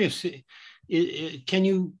curious, can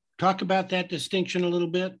you talk about that distinction a little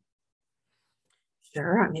bit?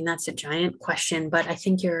 Sure. I mean, that's a giant question, but I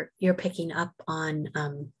think you're picking up on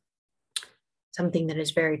something that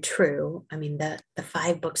is very true. I mean, the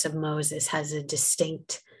 5 books of Moses has a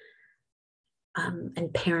distinct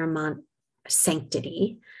and paramount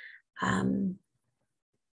sanctity.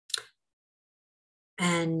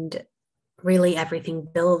 And really everything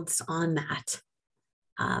builds on that.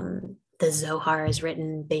 The Zohar is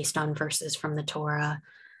written based on verses from the Torah.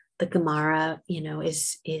 The Gemara,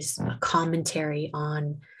 is a commentary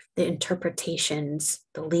on the interpretations,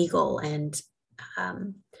 the legal and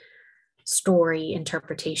story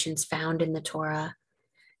interpretations found in the Torah.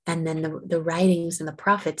 And then the writings and the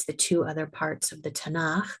prophets, the 2 other parts of the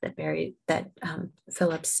Tanakh that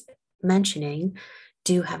Philip's mentioning,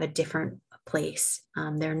 do have a different place.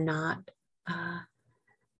 They're not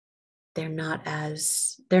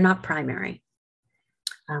primary,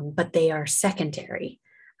 but they are secondary,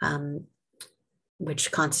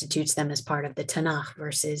 which constitutes them as part of the Tanakh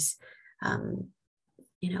versus,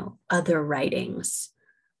 other writings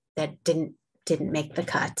that didn't make the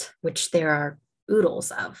cut, which there are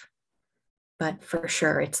oodles of. But for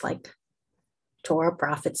sure, it's like Torah,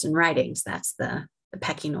 prophets, and writings. That's the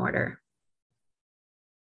pecking order.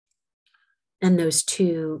 And those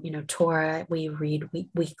 2, Torah we read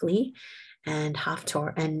weekly, and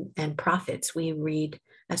Haftorah and prophets we read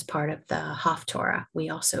as part of the Haftorah. We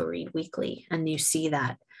also read weekly, and you see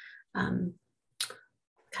that kind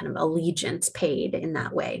of allegiance paid in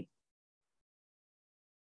that way.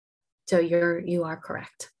 So you are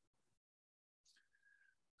correct.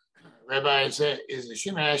 Rabbi, is the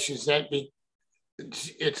Shemesh, is that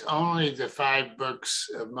it's only the 5 books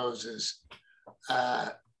of Moses?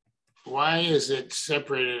 Why is it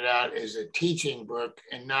separated out as a teaching book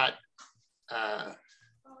and not,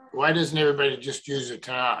 why doesn't everybody just use a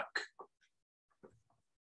Tanakh?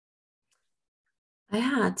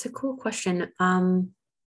 Yeah, it's a cool question.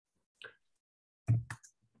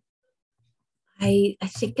 I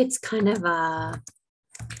think it's kind of the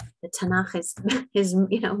Tanakh is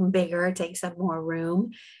bigger, takes up more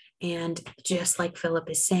room, and just like Philip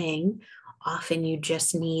is saying, often you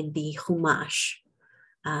just need the Chumash.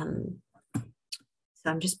 So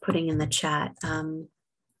I'm just putting in the chat 3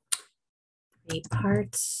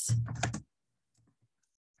 parts.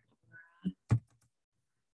 5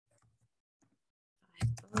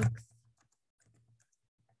 books.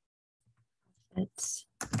 Prophets.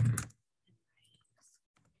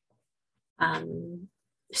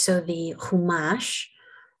 So the Chumash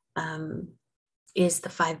is the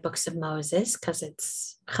 5 books of Moses, because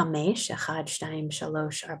it's Chamesh, Echad, Shtayim,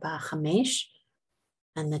 Shalosh, Arba, Chamesh.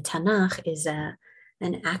 And the Tanakh is an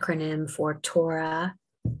acronym for Torah,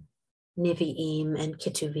 Nevi'im, and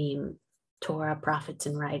Ketuvim, Torah, prophets,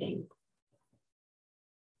 and writing.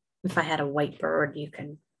 If I had a whiteboard, you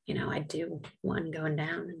can, I'd do one going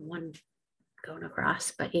down and one going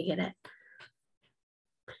across, but you get it.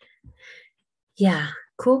 Yeah,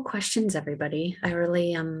 cool questions, everybody. I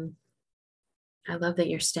really, I love that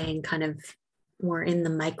you're staying kind of more in the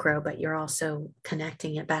micro, but you're also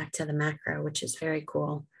connecting it back to the macro, which is very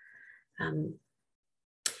cool. And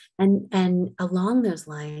along those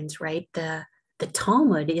lines, right, the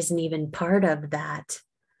Talmud isn't even part of that,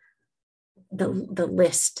 the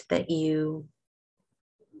list that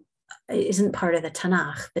isn't part of the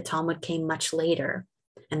Tanakh. The Talmud came much later,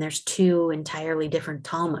 and there's 2 entirely different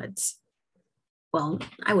Talmuds. Well,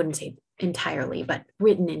 I wouldn't say entirely, but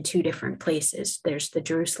written in 2 different places. There's the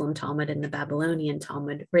Jerusalem Talmud and the Babylonian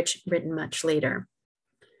Talmud, written much later.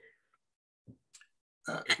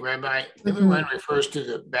 Rabbi, everyone refers to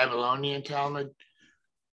the Babylonian Talmud.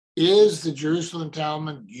 Is the Jerusalem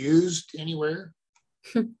Talmud used anywhere?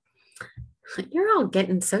 You're all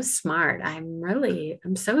getting so smart.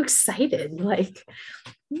 I'm so excited. Like,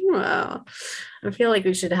 wow. I feel like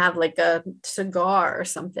we should have like a cigar or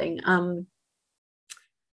something.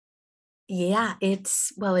 Yeah,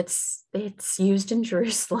 it's used in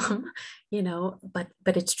Jerusalem, but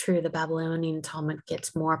it's true. The Babylonian Talmud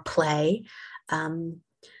gets more play, and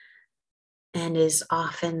is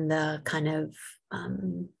often the kind of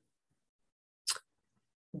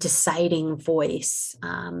deciding voice.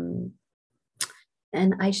 And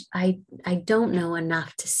I don't know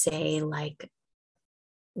enough to say like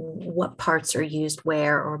what parts are used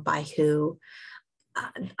where or by who.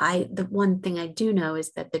 The one thing I do know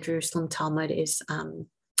is that the Jerusalem Talmud is,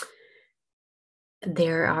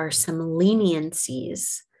 there are some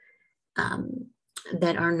leniencies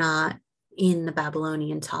that are not in the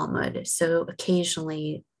Babylonian Talmud. So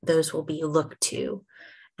occasionally those will be looked to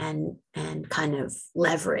and kind of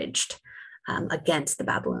leveraged against the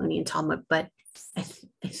Babylonian Talmud. But I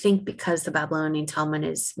think because the Babylonian Talmud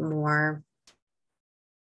is more,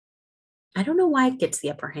 I don't know why it gets the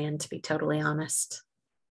upper hand, to be totally honest.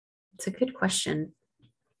 It's a good question.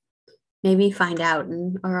 Maybe find out,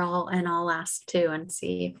 and I'll ask too and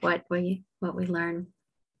see what we learn.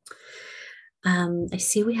 I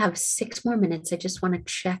see we have 6 more minutes. I just want to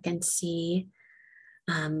check and see.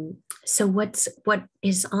 So what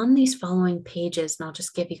is on these following pages, and I'll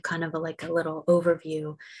just give you kind of a little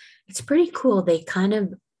overview. It's pretty cool. They kind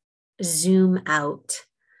of zoom out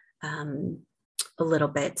a little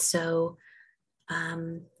bit. So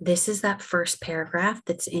this is that first paragraph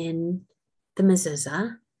that's in the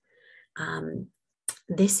mezuzah.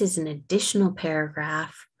 This is an additional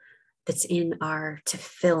paragraph that's in our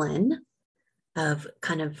tefillin of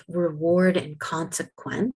kind of reward and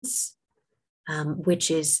consequence, which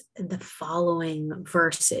is the following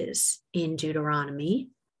verses in Deuteronomy.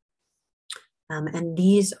 And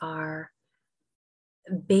these are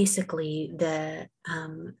basically the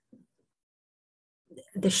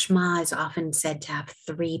Shema is often said to have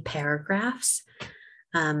 3 paragraphs.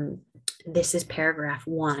 This is paragraph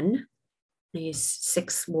 1, these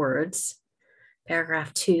 6 words.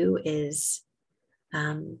 Paragraph 2 is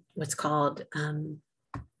what's called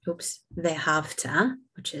Vehavta,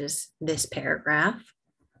 which is this paragraph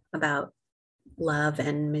about love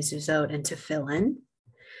and mezuzot and tefillin.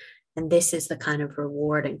 And this is the kind of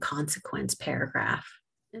reward and consequence paragraph.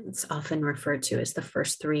 It's often referred to as the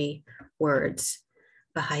first 3 words.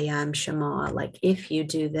 V'hayam Shema, like if you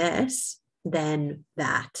do this, then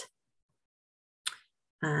that.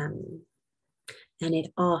 And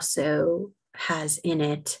it also has in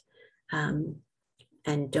it,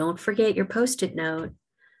 and don't forget your Post-it note,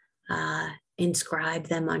 inscribe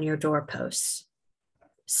them on your doorposts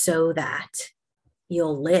so that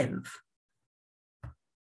you'll live.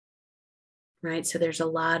 Right? So there's a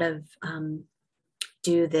lot of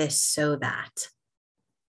do this so that.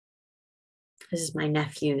 This is my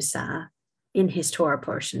nephew's in his Torah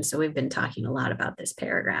portion. So we've been talking a lot about this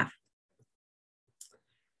paragraph.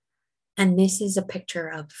 And this is a picture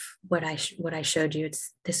of what I showed you.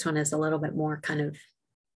 This one is a little bit more kind of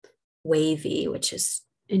wavy, which is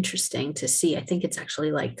interesting to see. I think it's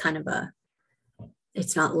actually like kind of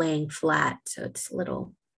it's not laying flat. So it's a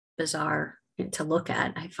little bizarre to look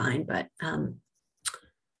at, I find, but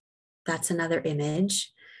that's another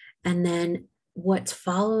image. And then what's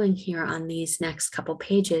following here on these next couple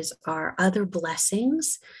pages are other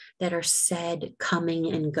blessings that are said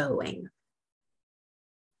coming and going.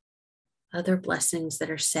 other blessings that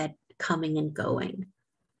are said coming and going.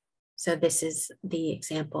 So this is the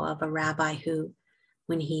example of a rabbi who,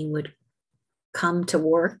 when he would come to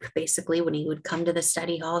work, basically, when he would come to the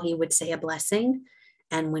study hall, he would say a blessing.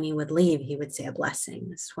 And when he would leave, he would say a blessing.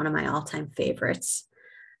 It's one of my all-time favorites.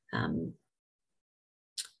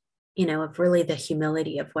 You know, of really the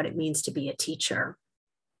humility of what it means to be a teacher.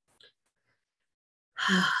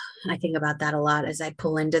 I think about that a lot as I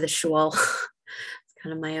pull into the shul. It's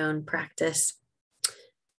kind of my own practice.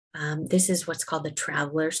 This is what's called the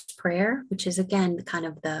traveler's prayer, which is, again, kind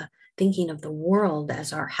of the thinking of the world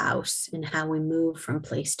as our house and how we move from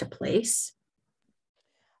place to place.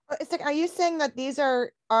 It's like, are you saying that these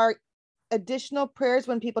are additional prayers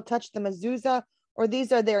when people touch the mezuzah, or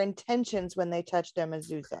these are their intentions when they touch their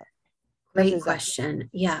mezuzah? Great question.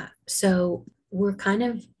 Yeah. So we're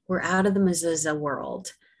out of the mezuzah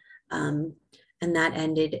world. And that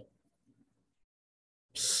ended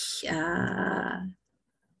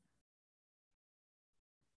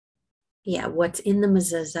what's in the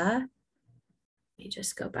mezuzah. Let me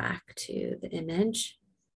just go back to the image.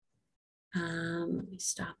 Let me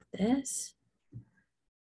stop this.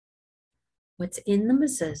 What's in the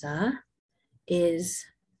mezuzah is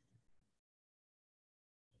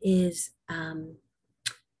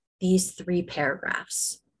these three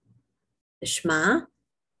paragraphs: the Shema,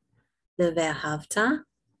 the Ve'ahavta,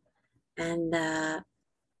 and the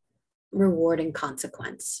reward and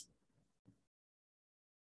consequence.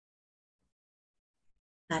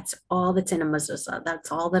 That's all that's in a mezuzah.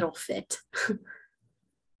 That's all that'll fit.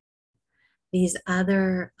 These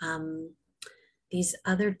other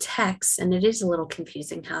texts, and it is a little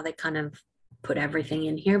confusing how they kind of put everything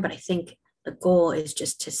in here, but I think the goal is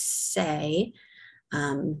just to say,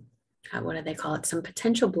 what do they call it? Some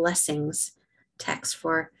potential blessings text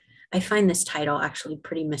for, I find this title actually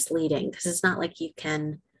pretty misleading because it's not like you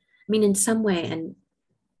can, I mean, in some way, and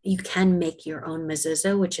you can make your own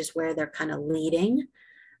mezuzah, which is where they're kind of leading.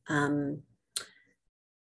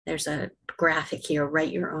 There's a graphic here,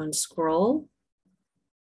 write your own scroll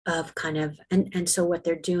of kind of, and so what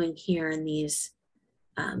they're doing here in these,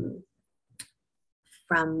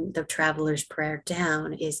 from the Traveler's Prayer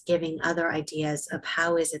down, is giving other ideas of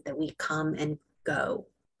how is it that we come and go.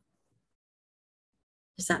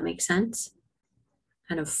 Does that make sense?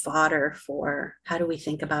 Kind of fodder for how do we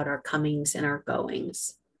think about our comings and our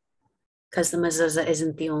goings? Because the mezuzah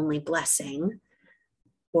isn't the only blessing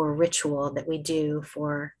or ritual that we do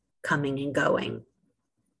for coming and going.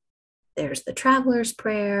 There's the Traveler's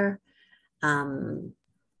Prayer.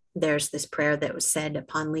 There's this prayer that was said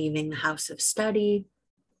upon leaving the house of study.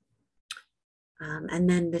 And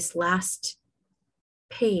then this last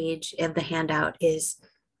page of the handout is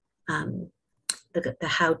the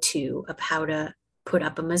how-to of how to put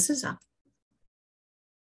up a mezuzah.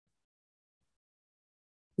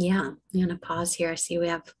 Yeah, I'm gonna pause here. I see we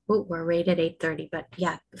have, we're right at 8:30, but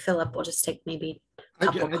yeah, Philip, we'll just take maybe a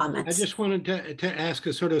couple comments. I just wanted to ask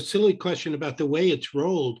a sort of silly question about the way it's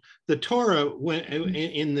rolled. The Torah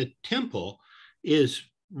in the temple is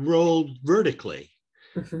rolled vertically,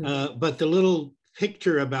 but the little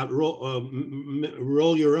picture about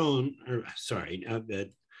roll your own, or sorry,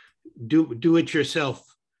 do it yourself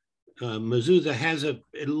mezuzah has it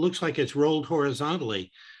looks like it's rolled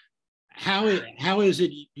horizontally. How is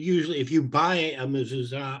it usually if you buy a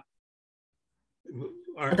mezuzah?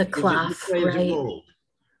 The cloth, right?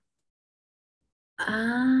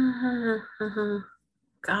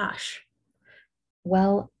 Gosh.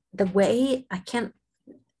 Well, the way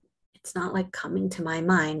it's not like coming to my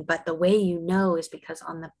mind, but the way you know is because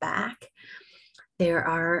on the back,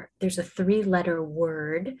 there's a 3-letter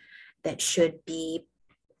word that should be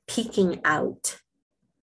peeking out.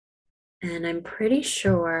 And I'm pretty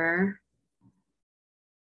sure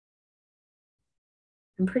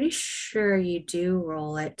you do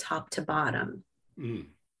roll it top to bottom.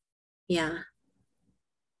 Yeah.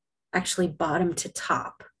 Actually, bottom to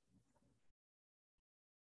top.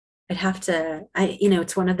 I'd have to,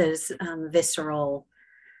 it's one of those visceral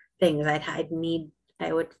things I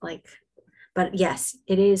would like, but yes,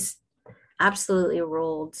 it is absolutely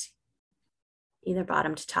rolled either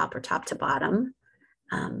bottom to top or top to bottom.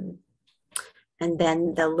 And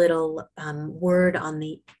then the little word on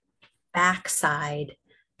the back side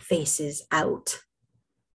faces out.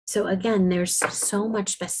 So again, there's so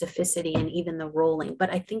much specificity in even the rolling,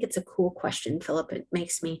 but I think it's a cool question, Philip. It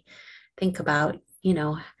makes me think about,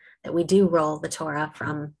 that we do roll the Torah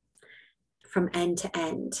from end to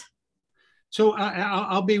end. So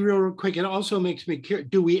I'll be real quick. It also makes me curious.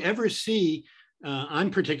 Do we ever see, I'm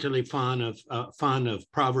particularly fond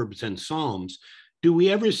of Proverbs and Psalms. Do we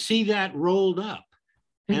ever see that rolled up?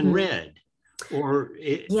 and read, or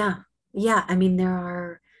yeah. I mean, there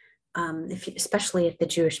are, especially at the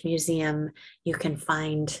Jewish Museum, you can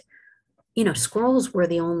find, scrolls were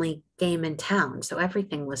the only game in town, so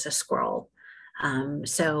everything was a scroll.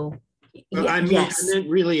 So well, I meant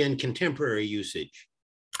really in contemporary usage.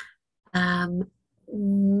 Not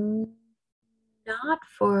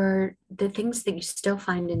for the things that you still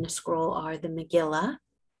find in a scroll are the Megillah,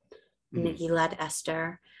 Megillat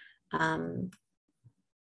Esther. And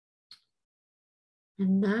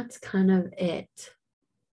that's kind of it.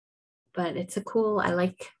 But it's a cool, I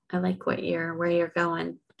like where you're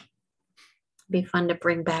going. It'd be fun to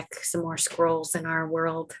bring back some more scrolls in our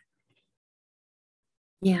world.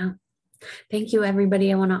 Yeah. Thank you,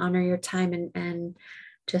 everybody. I want to honor your time and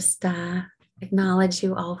just acknowledge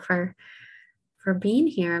you all for being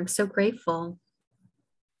here. I'm so grateful.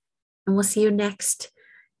 And we'll see you next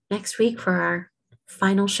week for our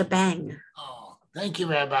final shebang. Oh, thank you,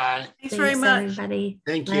 Rabbi. Thanks very much. Everybody.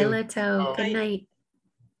 Thank you. Laila Tov. Good night.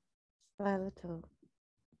 Laila Tov.